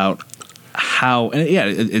about how, and yeah,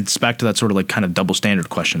 it's back to that sort of like kind of double standard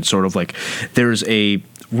question, sort of like there's a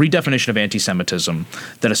redefinition of anti-Semitism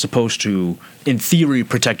that is supposed to, in theory,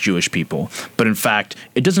 protect Jewish people, but in fact,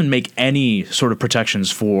 it doesn't make any sort of protections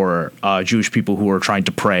for Jewish people who are trying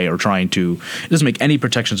to pray or it doesn't make any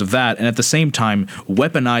protections of that, and at the same time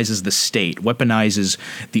weaponizes the state, weaponizes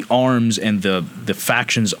the arms and the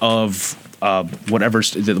factions of whatever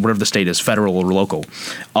the state is, federal or local,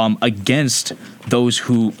 against those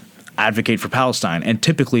who advocate for Palestine, and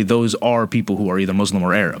typically those are people who are either Muslim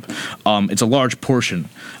or Arab. It's a large portion,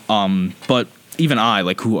 but even I,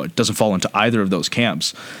 like, who doesn't fall into either of those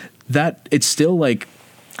camps, that it's still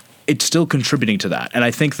contributing to that. And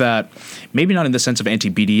I think that maybe not in the sense of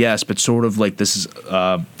anti-BDS, but sort of like this is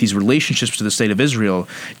these relationships to the state of Israel,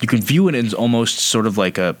 you can view it as almost sort of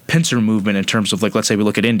like a pincer movement in terms of, like, let's say we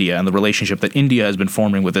look at India and the relationship that India has been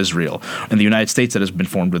forming with Israel and the United States that has been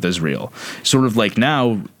formed with Israel. Sort of like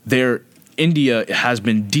now India has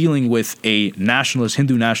been dealing with a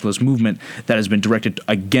Hindu nationalist movement that has been directed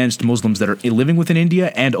against Muslims that are living within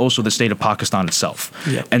India and also the state of Pakistan itself.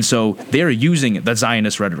 Yeah. And so they're using that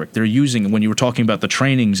Zionist rhetoric. They're using, when you were talking about the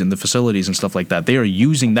trainings and the facilities and stuff like that, they are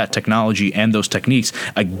using that technology and those techniques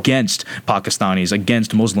against Pakistanis,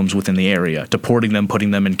 against Muslims within the area, deporting them, putting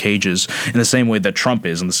them in cages in the same way that Trump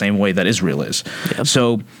is, in the same way that Israel is. Yep.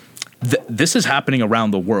 So this is happening around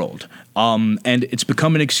the world, and it's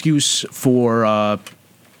become an excuse for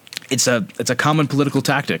it's a common political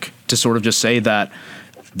tactic to sort of just say that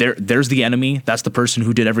there's the enemy, that's the person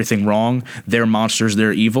who did everything wrong, they're monsters,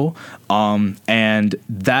 they're evil, and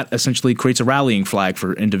that essentially creates a rallying flag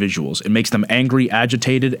for individuals. It makes them angry,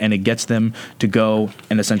 agitated, and it gets them to go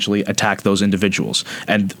and essentially attack those individuals.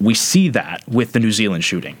 And we see that with the New Zealand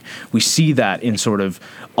shooting. We see that in sort of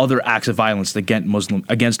other acts of violence against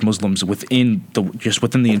Muslims within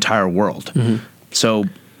the entire world. So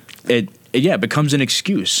it becomes an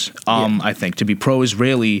excuse, I think, to be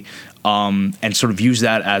pro-Israeli and sort of use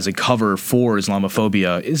that as a cover for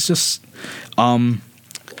Islamophobia is just, I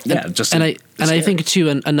think too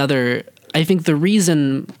I think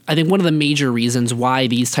one of the major reasons why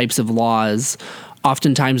these types of laws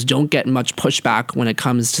oftentimes don't get much pushback when it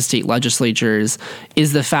comes to state legislatures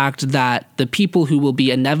is the fact that the people who will be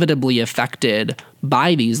inevitably affected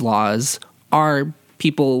by these laws are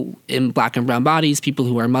people in black and brown bodies, people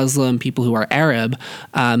who are Muslim, people who are Arab.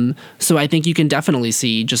 So I think you can definitely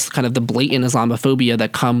see just kind of the blatant Islamophobia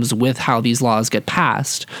that comes with how these laws get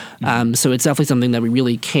passed. So it's definitely something that we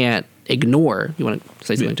really can't ignore. You want to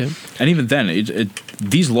say something too? And even then,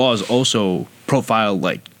 these laws also profile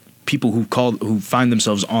like people who find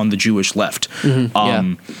themselves on the Jewish left.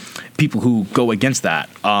 People who go against that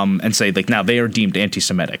and say, like, now they are deemed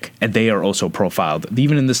anti-Semitic and they are also profiled.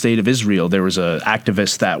 Even in the state of Israel, there was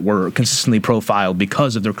activists that were consistently profiled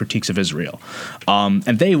because of their critiques of Israel. And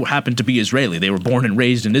they happened to be Israeli. They were born and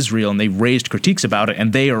raised in Israel, and they raised critiques about it,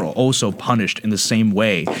 and they are also punished in the same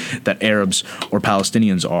way that Arabs or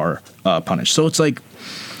Palestinians are punished. So it's like,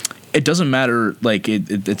 it doesn't matter. Like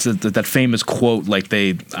it's that famous quote, like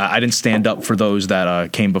I didn't stand up for those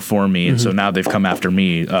that came before me, and so now they've come after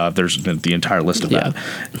me. There's the entire list of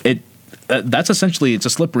that. That's essentially, it's a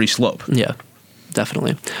slippery slope. Yeah.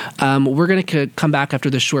 Definitely. We're going to come back after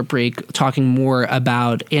this short break talking more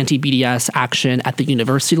about anti-BDS action at the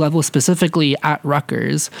university level, specifically at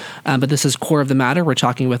Rutgers. But this is Core of the Matter. We're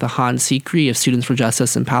talking with Ahan Sikri of Students for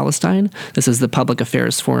Justice in Palestine. This is the Public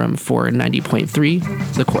Affairs Forum for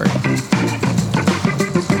 90.3, The Core.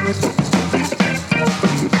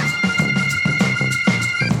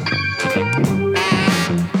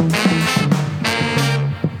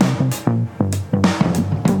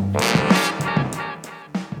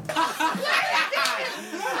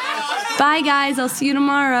 Bye, guys. I'll see you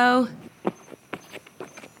tomorrow.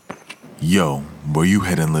 Yo, where you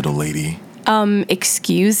heading, little lady?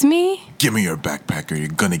 Excuse me? Give me your backpack or you're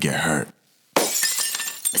gonna get hurt.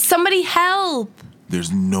 Somebody help!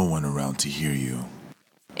 There's no one around to hear you.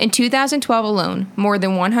 In 2012 alone, more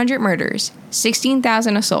than 100 murders,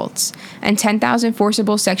 16,000 assaults, and 10,000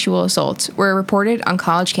 forcible sexual assaults were reported on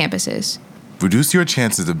college campuses. Reduce your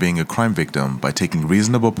chances of being a crime victim by taking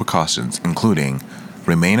reasonable precautions, including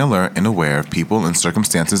remain alert and aware of people and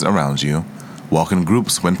circumstances around you, walk in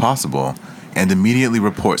groups when possible, and immediately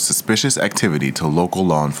report suspicious activity to local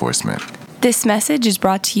law enforcement. This message is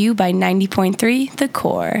brought to you by 90.3 The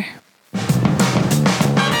Core.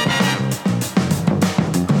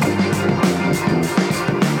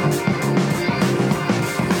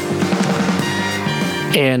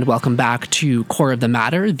 And welcome back to Core of the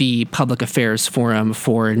Matter, the Public Affairs Forum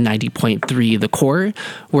for 90.3 The Core.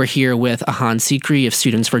 We're here with Ahan Sikri of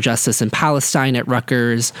Students for Justice in Palestine at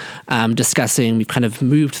Rutgers, we've kind of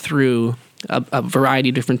moved through a variety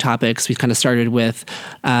of different topics. We kind of started with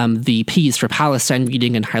the Peace for Palestine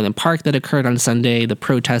reading in Highland Park that occurred on Sunday, the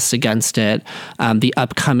protests against it, the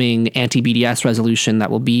upcoming anti-BDS resolution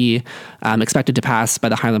that will be expected to pass by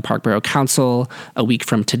the Highland Park Borough Council a week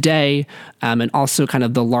from today, and also kind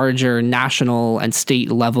of the larger national and state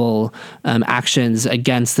level actions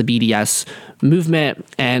against the BDS movement.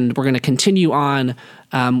 And we're going to continue on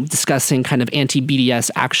discussing kind of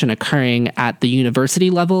anti-BDS action occurring at the university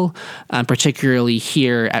level, particularly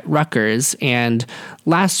here at Rutgers. And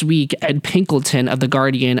last week, Ed Pinkleton of The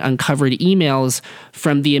Guardian uncovered emails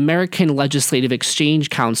from the American Legislative Exchange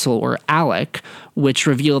Council, or ALEC, which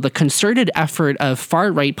revealed the concerted effort of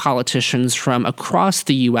far-right politicians from across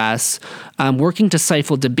the U.S. Working to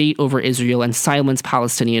stifle debate over Israel and silence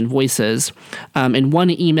Palestinian voices. In one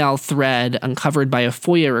email thread uncovered by a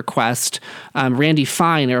FOIA request, Randy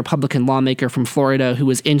Fine, a Republican lawmaker from Florida who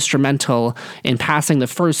was instrumental in passing the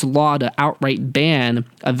first law to outright ban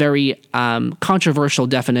a very controversial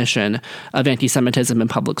definition of anti-Semitism in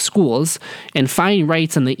public schools. And Fine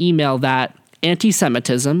writes in the email that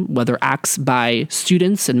anti-Semitism, whether acts by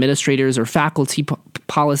students, administrators, or faculty,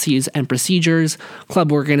 policies and procedures,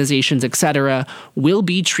 club organizations, etc., will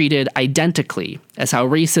be treated identically as how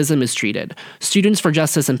racism is treated. Students for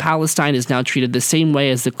Justice in Palestine is now treated the same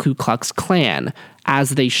way as the Ku Klux Klan,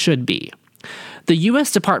 as they should be. The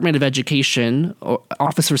U.S. Department of Education,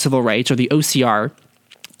 Office for Civil Rights, or the OCR,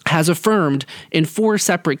 has affirmed in 4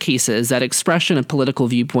 separate cases that expression of political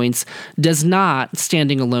viewpoints does not,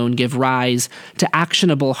 standing alone, give rise to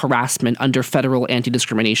actionable harassment under federal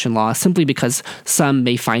anti-discrimination law simply because some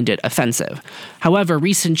may find it offensive. However,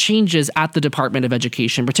 recent changes at the Department of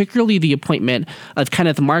Education, particularly the appointment of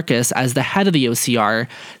Kenneth Marcus as the head of the OCR,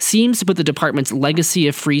 seems to put the department's legacy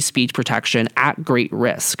of free speech protection at great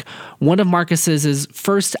risk. One of Marcus's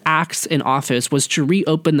first acts in office was to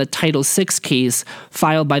reopen the Title VI case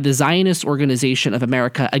filed by the Zionist Organization of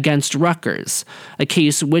America against Rutgers, a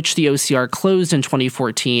case which the OCR closed in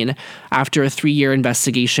 2014 after a 3-year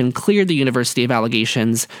investigation cleared the university of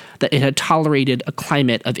allegations that it had tolerated a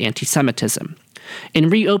climate of anti-Semitism. In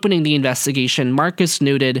reopening the investigation, Marcus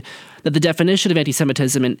noted that the definition of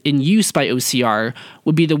anti-Semitism in use by OCR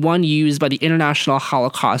would be the one used by the International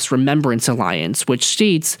Holocaust Remembrance Alliance, which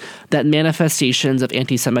states that manifestations of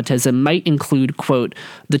anti-Semitism might include, quote,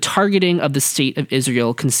 the targeting of the state of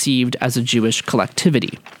Israel conceived as a Jewish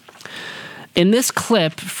collectivity. In this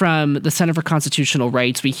clip from the Center for Constitutional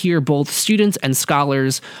Rights, we hear both students and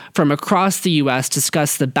scholars from across the U.S.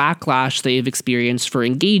 discuss the backlash they have experienced for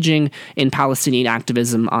engaging in Palestinian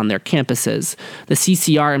activism on their campuses. The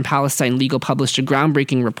CCR in Palestine Legal published a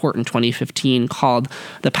groundbreaking report in 2015 called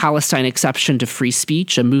The Palestine Exception to Free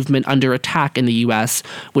Speech, a Movement Under Attack in the U.S.,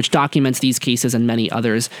 which documents these cases and many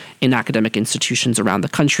others in academic institutions around the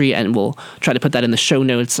country, and we'll try to put that in the show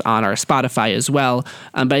notes on our Spotify as well.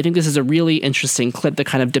 But I think this is a really interesting clip that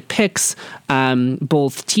kind of depicts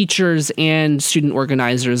both teachers and student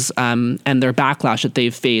organizers and their backlash that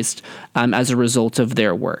they've faced as a result of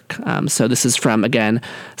their work. So this is from, again,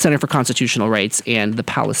 Center for Constitutional Rights and the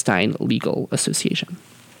Palestine Legal Association.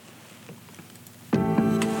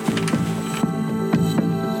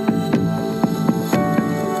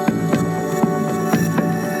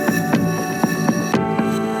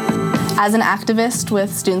 As an activist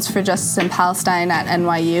with Students for Justice in Palestine at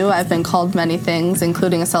NYU, I've been called many things,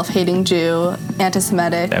 including a self-hating Jew,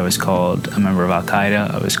 anti-Semitic. I was called a member of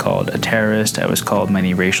Al-Qaeda. I was called a terrorist. I was called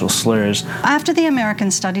many racial slurs. After the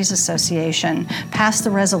American Studies Association passed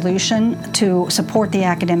the resolution to support the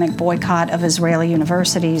academic boycott of Israeli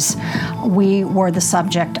universities, we were the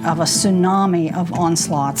subject of a tsunami of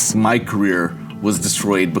onslaughts. My career was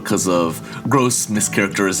destroyed because of gross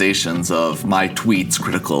mischaracterizations of my tweets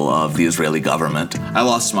critical of the Israeli government. I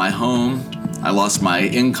lost my home, I lost my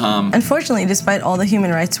income. Unfortunately, despite all the human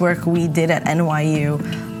rights work we did at NYU,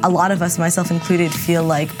 a lot of us, myself included, feel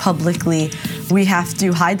like publicly we have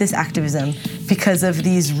to hide this activism because of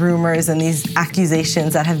these rumors and these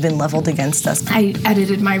accusations that have been leveled against us. I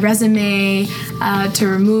edited my resume to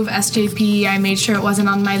remove SJP. I made sure it wasn't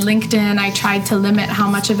on my LinkedIn. I tried to limit how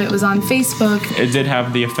much of it was on Facebook. It did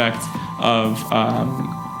have the effect of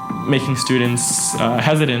making students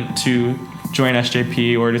hesitant to join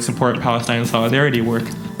SJP or to support Palestine solidarity work.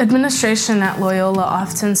 Administration at Loyola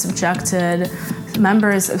often subjected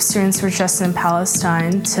members of Students for Justice in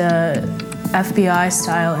Palestine to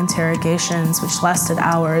FBI-style interrogations, which lasted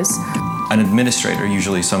hours. An administrator,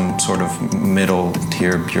 usually some sort of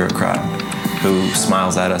middle-tier bureaucrat, who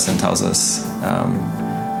smiles at us and tells us,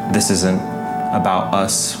 this isn't about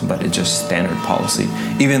us, but it's just standard policy.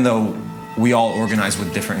 Even though we all organize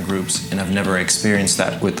with different groups and have never experienced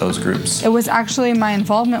that with those groups. It was actually my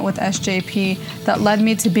involvement with SJP that led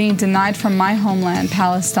me to being denied from my homeland,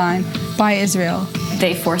 Palestine, by Israel.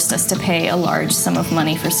 They forced us to pay a large sum of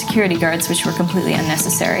money for security guards, which were completely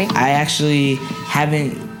unnecessary. I actually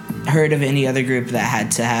haven't heard of any other group that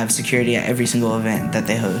had to have security at every single event that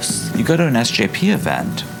they host. You go to an SJP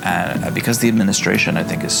event, because the administration, I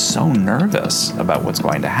think, is so nervous about what's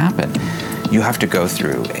going to happen, you have to go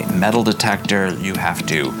through a metal detector. You have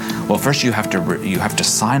to, well, first you have to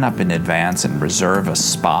sign up in advance and reserve a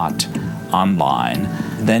spot online.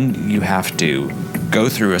 Then you have to go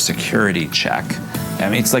through a security check. I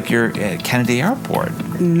mean, it's like you're at Kennedy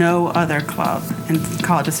Airport. No other club in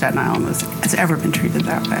College of Staten Island has ever been treated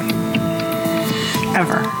that way.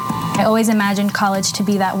 Ever. I always imagined college to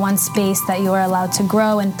be that one space that you are allowed to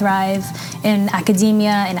grow and thrive in academia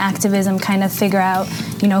and activism, kind of figure out,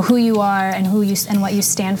 who you are and and what you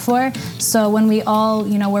stand for. So when we all,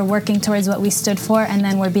 were working towards what we stood for and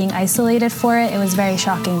then we're being isolated for it, it was very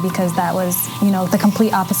shocking because that was, the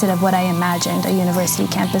complete opposite of what I imagined a university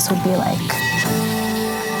campus would be like.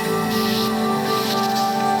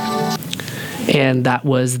 And that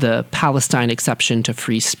was the Palestine exception to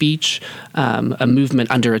free speech, a movement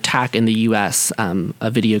under attack in the U.S., a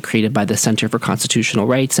video created by the Center for Constitutional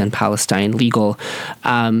Rights and Palestine Legal.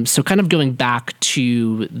 So kind of going back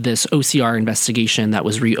to this OCR investigation that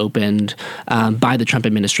was reopened by the Trump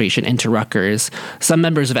administration into Rutgers, some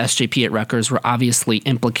members of SJP at Rutgers were obviously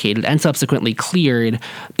implicated and subsequently cleared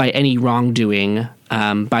by any wrongdoing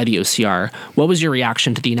by the OCR. What was your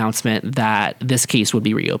reaction to the announcement that this case would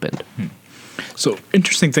be reopened? So,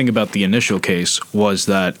 interesting thing about the initial case was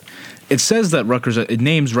that it says that it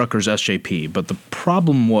names Rutgers SJP, but the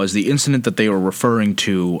problem was the incident that they were referring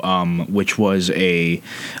to, which was a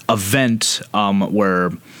event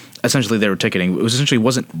where essentially they were ticketing. It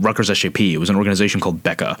wasn't Rutgers SJP. It was an organization called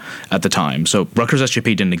Becca at the time. So Rutgers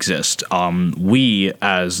SJP didn't exist. We,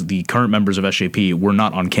 as the current members of SJP, were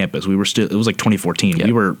not on campus. We were still. It was like 2014. Yeah.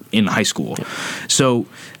 We were in high school. Yeah. So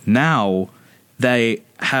now they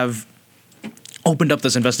have opened up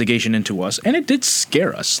this investigation into us, and it did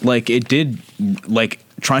scare us. We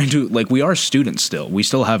are students still. We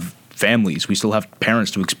still have families. We still have parents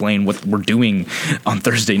to explain what we're doing on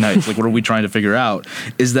Thursday nights. What are we trying to figure out?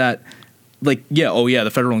 Is that, the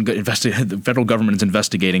federal government is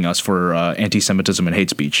investigating us for anti-Semitism and hate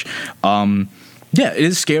speech. It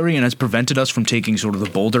is scary and has prevented us from taking sort of the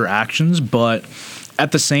bolder actions, but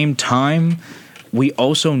at the same time, we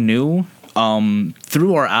also knew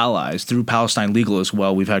through our allies, through Palestine Legal as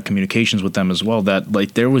well, we've had communications with them as well, that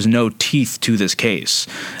there was no teeth to this case.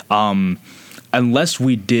 Unless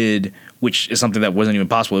we did, which is something that wasn't even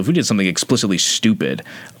possible, if we did something explicitly stupid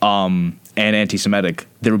and anti-Semitic,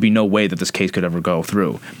 there would be no way that this case could ever go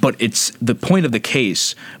through. But the point of the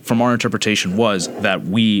case, from our interpretation, was that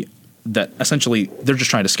we that essentially they're just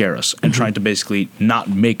trying to scare us and trying to basically not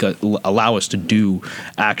allow us to do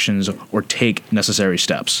actions or take necessary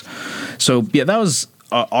steps. So yeah, that was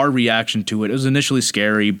our reaction to it. It was initially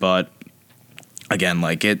scary, but again,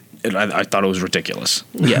 like I thought it was ridiculous.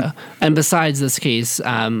 Yeah. And besides this case,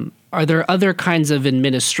 are there other kinds of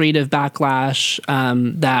administrative backlash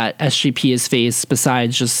that SJP has faced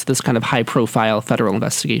besides just this kind of high-profile federal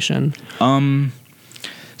investigation?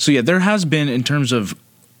 So yeah, there has been, in terms of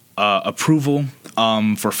approval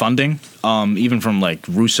for funding, even from like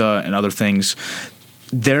RUSA and other things.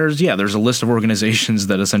 There's a list of organizations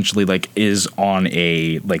that essentially like is on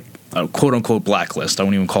a quote unquote blacklist. I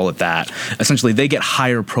won't even call it that. Essentially, they get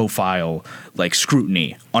higher profile like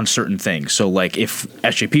scrutiny on certain things. So like if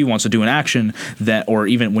SJP wants to do an action that, or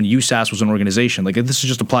even when USAS was an organization, like this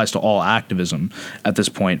just applies to all activism at this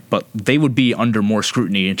point, but they would be under more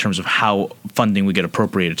scrutiny in terms of how funding would get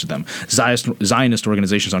appropriated to them. Zionist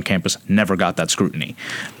organizations on campus never got that scrutiny,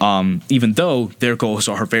 even though their goals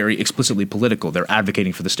are very explicitly political. They're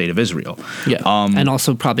advocating for the state of Israel. Yeah, and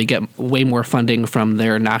also probably get way more funding from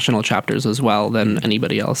their national chapters as well than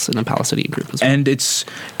anybody else in a Palestinian group as well. And it's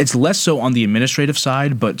less so on the administrative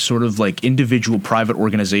side, but sort of like individual private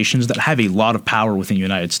organizations that have a lot of power within the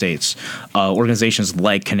United States. Organizations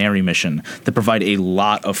like Canary Mission that provide a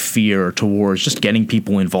lot of fear towards just getting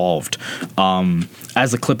people involved.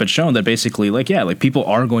 As the clip had shown, that basically people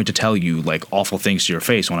are going to tell you like awful things to your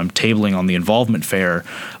face. When I'm tabling on the involvement fair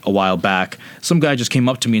a while back, some guy just came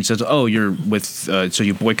up to me and says, "Oh, you're with so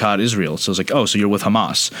you boycott Israel." So I was like, "Oh, so you're with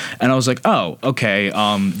Hamas?" And I was like, "Oh, okay.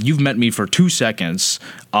 You've met me for 2 seconds,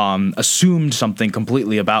 assumed something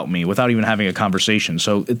completely about me without even having a conversation."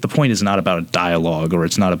 So the point is not about a dialogue, or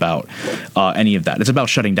it's not about any of that. It's about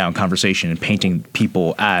shutting down conversation and painting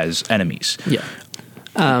people as enemies. Yeah.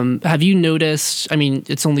 Have you noticed, I mean,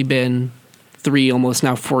 it's only been 3, almost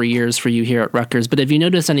now 4 years for you here at Rutgers, but have you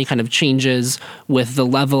noticed any kind of changes with the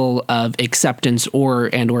level of acceptance or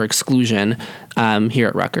exclusion here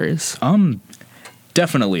at Rutgers?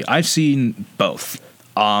 Definitely. I've seen both.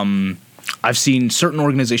 I've seen certain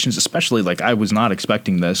organizations, especially like I was not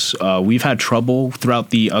expecting this. We've had trouble throughout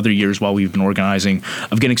the other years while we've been organizing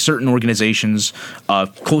of getting certain organizations,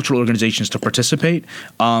 cultural organizations to participate.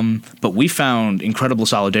 But we found incredible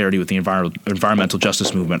solidarity with the environmental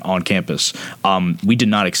justice movement on campus. We did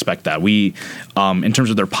not expect that. We, in terms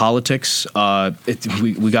of their politics,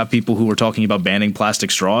 we got people who were talking about banning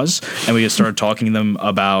plastic straws, and we just started talking to them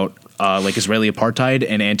about like Israeli apartheid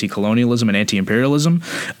and anti-colonialism and anti-imperialism.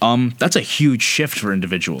 That's a huge shift for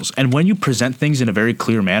individuals. And when you present things in a very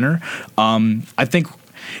clear manner, I think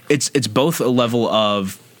it's both a level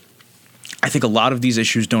of, I think a lot of these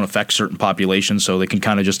issues don't affect certain populations, so they can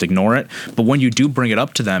kind of just ignore it. But when you do bring it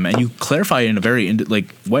up to them and you clarify it in a very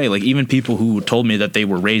way, like even people who told me that they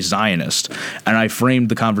were raised Zionist, and I framed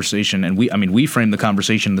the conversation, and we framed the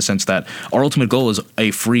conversation in the sense that our ultimate goal is a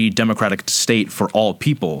free, democratic state for all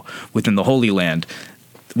people within the Holy Land.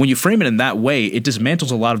 When you frame it in that way, it dismantles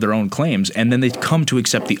a lot of their own claims, and then they come to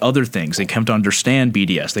accept the other things. They come to understand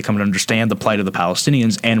BDS. They come to understand the plight of the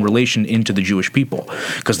Palestinians and relation into the Jewish people,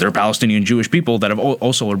 because they're Palestinian Jewish people that have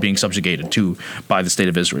also are being subjugated to by the state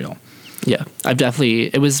of Israel. Yeah,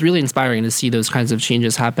 it was really inspiring to see those kinds of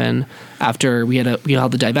changes happen after we held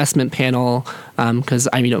the divestment panel, because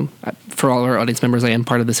for all our audience members, I am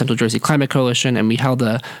part of the Central Jersey Climate Coalition, and we held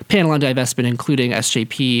a panel on divestment, including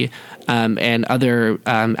SJP and other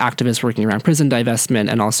activists working around prison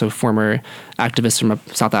divestment, and also former activists from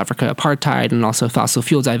South Africa apartheid, and also fossil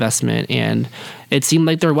fuel divestment. And it seemed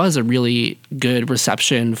like there was a really good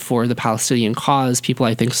reception for the Palestinian cause. People,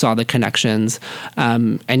 I think, saw the connections.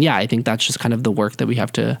 And yeah, I think that's just kind of the work that we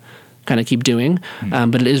have to kind of keep doing.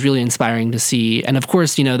 But it is really inspiring to see. And of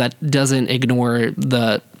course, that doesn't ignore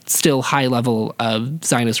the still high level of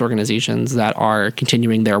Zionist organizations that are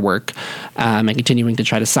continuing their work and continuing to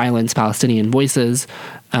try to silence Palestinian voices.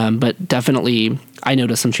 But definitely, I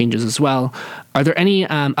noticed some changes as well. Are there any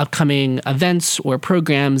upcoming events or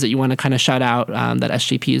programs that you want to kind of shout out that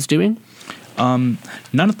SJP is doing?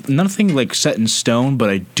 Nothing like set in stone, but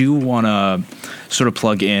I do want to sort of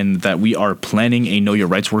plug in that we are planning a Know Your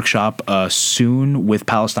Rights workshop soon with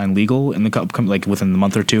Palestine Legal in the within the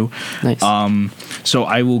month or two. Nice. So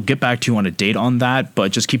I will get back to you on a date on that,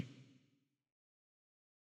 but just keep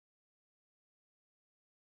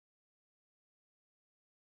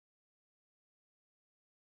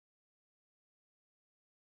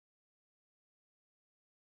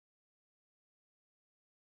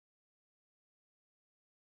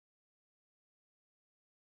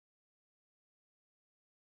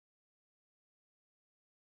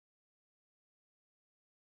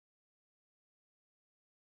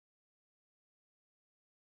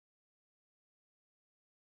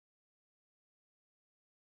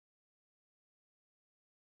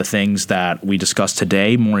things that we discussed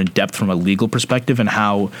today more in depth from a legal perspective, and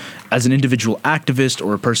how, as an individual activist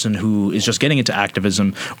or a person who is just getting into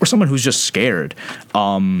activism, or someone who's just scared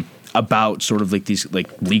about sort of like these like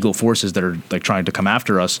legal forces that are like trying to come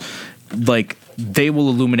after us, like they will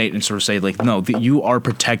illuminate and sort of say like, no, you are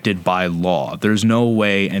protected by law. There's no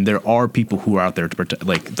way, and there are people who are out there to protect,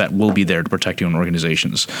 like that will be there to protect you in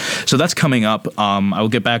organizations. So that's coming up. I will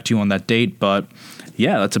get back to you on that date, but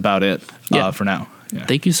yeah, that's about it for now. Yeah.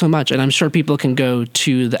 Thank you so much. And I'm sure people can go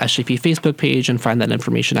to the SJP Facebook page and find that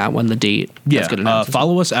information out when the date is good enough.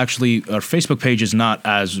 Follow us. Actually, our Facebook page is not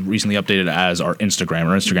as recently updated as our Instagram.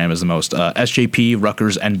 Our Instagram is the most SJP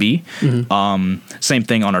Rutgers NB. Mm-hmm. Same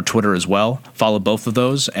thing on our Twitter as well. Follow both of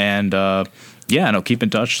those. And keep in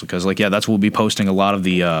touch, because that's what we'll be posting a lot of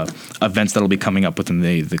the events that'll be coming up within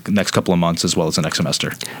the next couple of months, as well as the next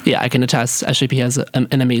semester. Yeah, I can attest. SJP has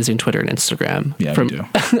an amazing Twitter and Instagram. Yeah, we do.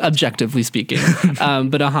 Objectively speaking.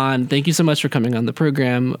 But Ahan, thank you so much for coming on the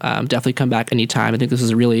program. Definitely come back anytime. I think this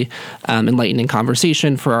was a really enlightening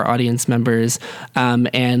conversation for our audience members.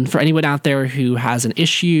 And for anyone out there who has an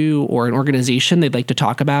issue or an organization they'd like to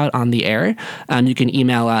talk about on the air, you can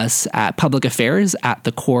email us at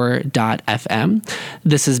publicaffairs@thecore.fm.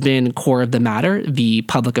 This has been Core of the Matter, the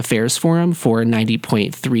public affairs forum for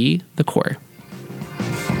 90.3 The Core.